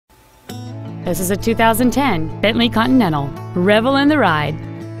This is a 2010 Bentley Continental. Revel in the ride.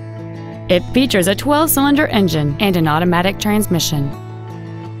 It features a 12-cylinder engine and an automatic transmission.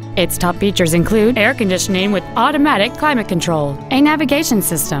 Its top features include air conditioning with automatic climate control, a navigation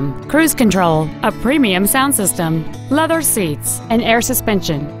system, cruise control, a premium sound system, leather seats, an air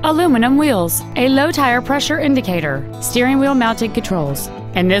suspension, aluminum wheels, a low tire pressure indicator, steering wheel mounted controls,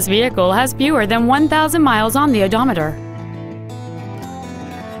 and this vehicle has fewer than 1,000 miles on the odometer.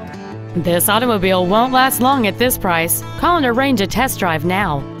 This automobile won't last long at this price. Call and arrange a test drive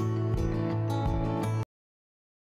now.